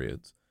lighter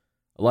periods.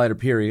 A lighter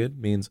period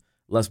means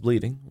less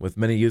bleeding, with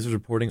many users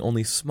reporting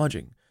only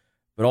smudging,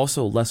 but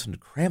also lessened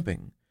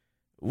cramping.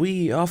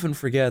 We often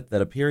forget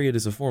that a period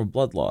is a form of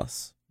blood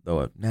loss, though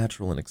a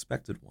natural and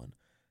expected one,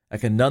 that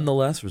can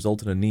nonetheless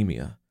result in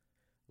anemia.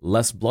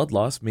 Less blood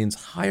loss means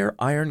higher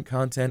iron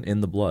content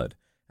in the blood,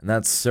 and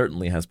that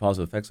certainly has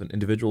positive effects on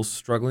individuals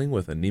struggling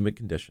with anemic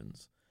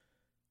conditions.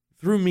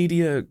 Through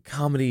media,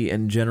 comedy,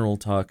 and general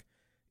talk,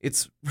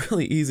 it's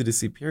really easy to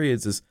see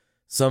periods as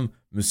some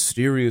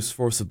mysterious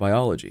force of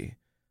biology,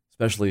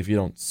 especially if you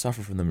don't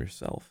suffer from them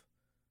yourself.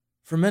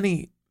 For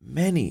many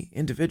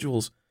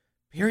individuals,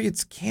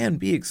 periods can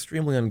be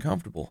extremely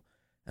uncomfortable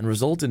and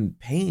result in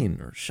pain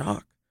or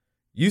shock.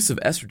 Use of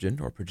estrogen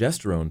or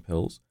progesterone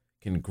pills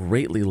can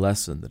greatly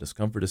lessen the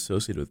discomfort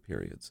associated with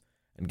periods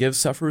and give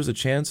sufferers a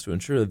chance to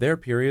ensure that their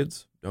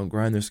periods don't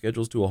grind their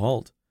schedules to a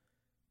halt.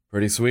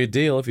 Pretty sweet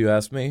deal if you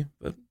ask me,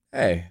 but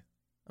hey,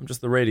 I'm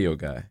just the radio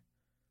guy.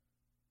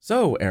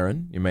 So,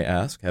 Aaron, you may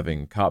ask,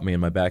 having caught me in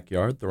my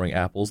backyard throwing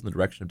apples in the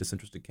direction of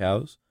disinterested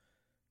cows,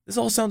 this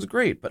all sounds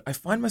great, but I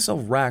find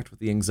myself racked with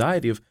the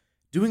anxiety of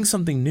doing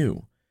something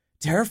new,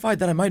 terrified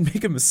that I might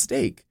make a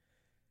mistake.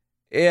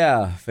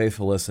 Yeah,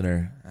 faithful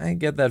listener, I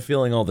get that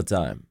feeling all the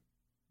time.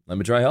 Let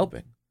me try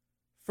helping.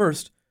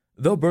 First,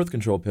 though birth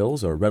control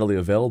pills are readily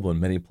available in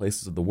many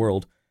places of the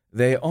world,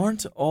 they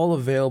aren't all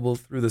available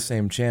through the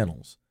same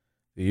channels.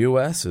 The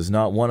U.S. is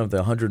not one of the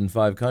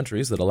 105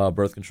 countries that allow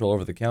birth control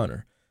over the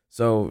counter,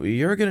 so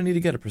you're going to need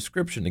to get a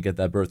prescription to get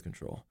that birth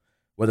control,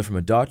 whether from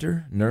a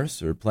doctor,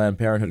 nurse, or Planned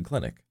Parenthood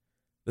clinic.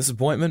 This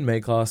appointment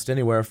may cost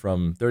anywhere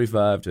from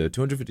 $35 to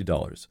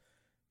 $250,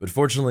 but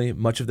fortunately,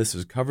 much of this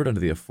is covered under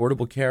the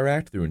Affordable Care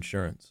Act through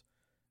insurance.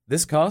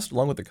 This cost,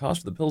 along with the cost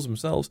of the pills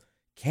themselves,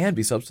 can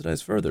be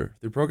subsidized further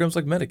through programs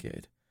like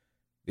Medicaid.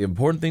 The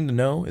important thing to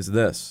know is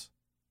this: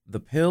 the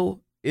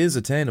pill is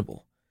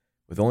attainable,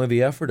 with only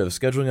the effort of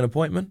scheduling an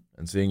appointment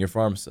and seeing your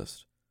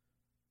pharmacist.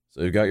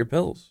 So you've got your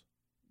pills.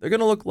 They're going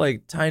to look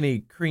like tiny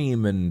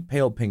cream and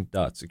pale pink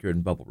dots secured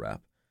in bubble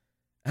wrap.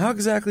 How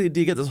exactly do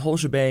you get this whole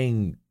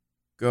shebang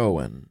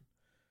going?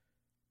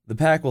 The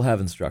pack will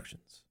have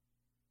instructions.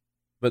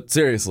 But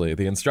seriously,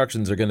 the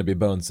instructions are going to be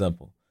bone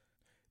simple.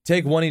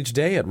 Take one each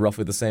day at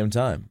roughly the same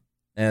time.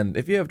 And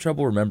if you have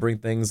trouble remembering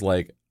things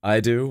like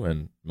I do,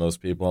 and most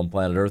people on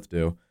planet Earth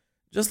do,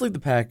 just leave the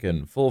pack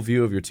in full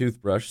view of your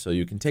toothbrush so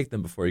you can take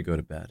them before you go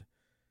to bed.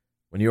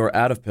 When you are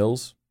out of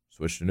pills,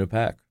 switch to a new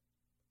pack.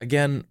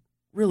 Again,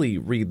 really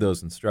read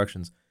those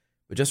instructions,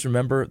 but just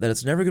remember that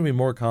it's never going to be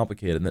more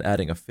complicated than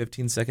adding a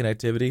 15-second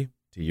activity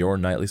to your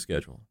nightly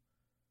schedule.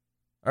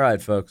 All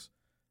right, folks.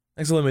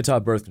 Thanks for letting me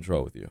talk birth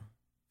control with you. If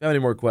you have any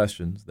more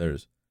questions,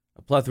 there's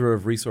a plethora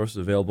of resources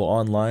available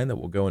online that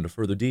will go into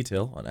further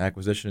detail on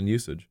acquisition and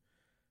usage.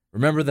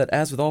 Remember that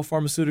as with all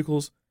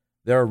pharmaceuticals,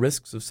 there are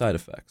risks of side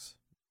effects.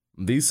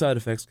 These side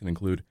effects can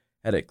include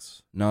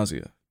headaches,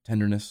 nausea,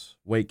 tenderness,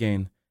 weight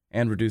gain,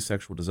 and reduced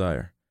sexual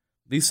desire.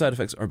 These side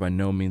effects are by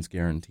no means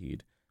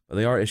guaranteed, but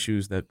they are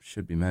issues that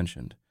should be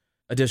mentioned.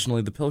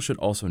 Additionally, the pill should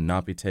also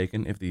not be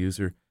taken if the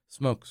user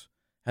smokes,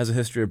 has a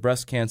history of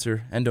breast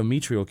cancer,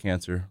 endometrial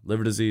cancer,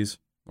 liver disease,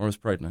 or is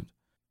pregnant.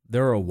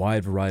 There are a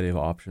wide variety of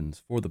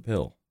options for the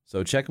pill,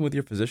 so check in with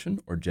your physician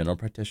or general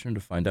practitioner to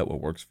find out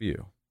what works for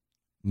you.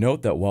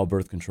 Note that while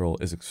birth control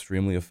is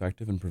extremely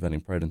effective in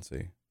preventing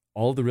pregnancy,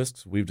 all of the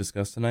risks we've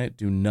discussed tonight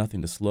do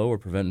nothing to slow or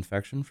prevent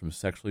infection from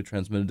sexually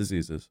transmitted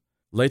diseases.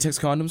 Latex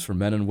condoms for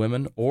men and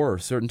women or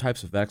certain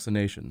types of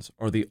vaccinations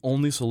are the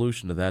only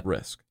solution to that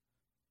risk.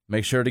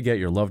 Make sure to get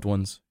your loved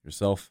ones,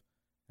 yourself,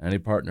 and any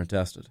partner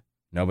tested.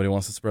 Nobody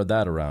wants to spread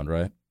that around,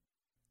 right?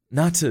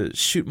 Not to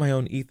shoot my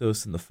own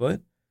ethos in the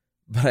foot,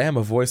 but I am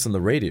a voice on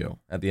the radio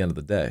at the end of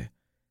the day,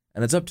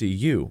 and it's up to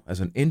you as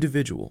an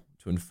individual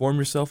to inform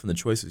yourself in the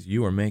choices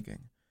you are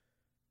making.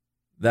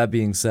 That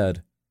being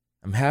said,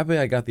 I'm happy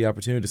I got the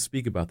opportunity to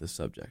speak about this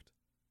subject.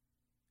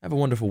 Have a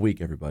wonderful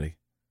week, everybody.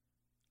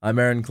 I'm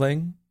Aaron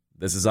Kling,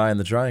 this is Eye in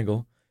the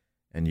Triangle,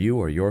 and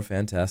you are your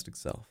fantastic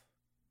self.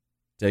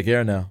 Take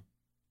care now.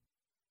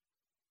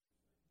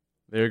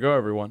 There you go,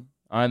 everyone.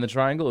 Eye in the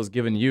Triangle has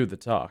given you the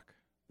talk.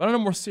 But on a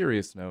more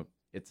serious note,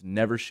 it's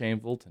never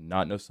shameful to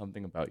not know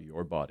something about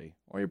your body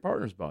or your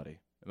partner's body,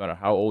 no matter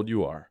how old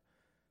you are.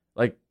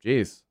 Like,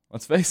 geez,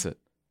 let's face it,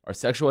 our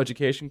sexual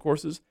education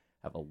courses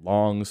have a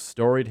long,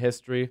 storied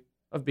history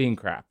of being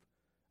crap.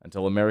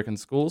 Until American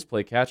schools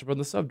play catch-up on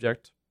the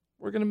subject,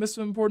 we're going to miss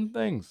some important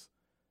things.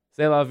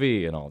 C'est la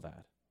vie and all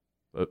that.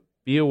 But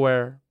be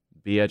aware,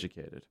 be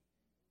educated.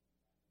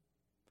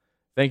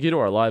 Thank you to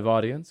our live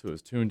audience who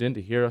has tuned in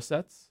to hear our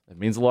sets. It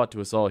means a lot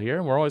to us all here,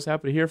 and we're always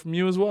happy to hear from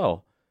you as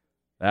well.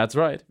 That's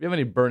right. If you have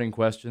any burning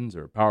questions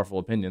or powerful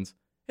opinions,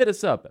 hit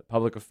us up at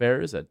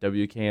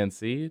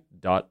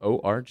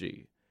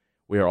publicaffairs@wknc.org.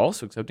 We are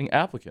also accepting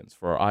applicants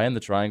for our Eye in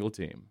the Triangle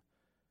team.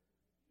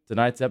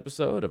 Tonight's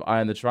episode of Eye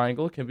in the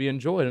Triangle can be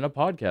enjoyed in a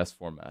podcast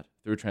format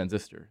through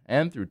Transistor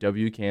and through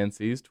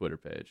WKNC's Twitter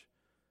page.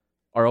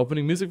 Our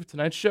opening music for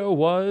tonight's show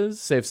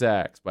was Safe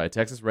Sax by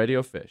Texas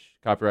Radio Fish.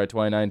 Copyright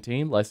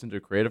 2019, licensed to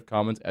Creative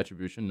Commons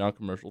Attribution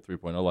Non-Commercial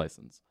 3.0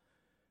 license.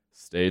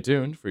 Stay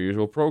tuned for your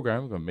usual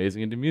program of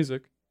amazing indie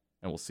music,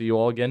 and we'll see you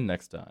all again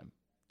next time.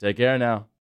 Take care now.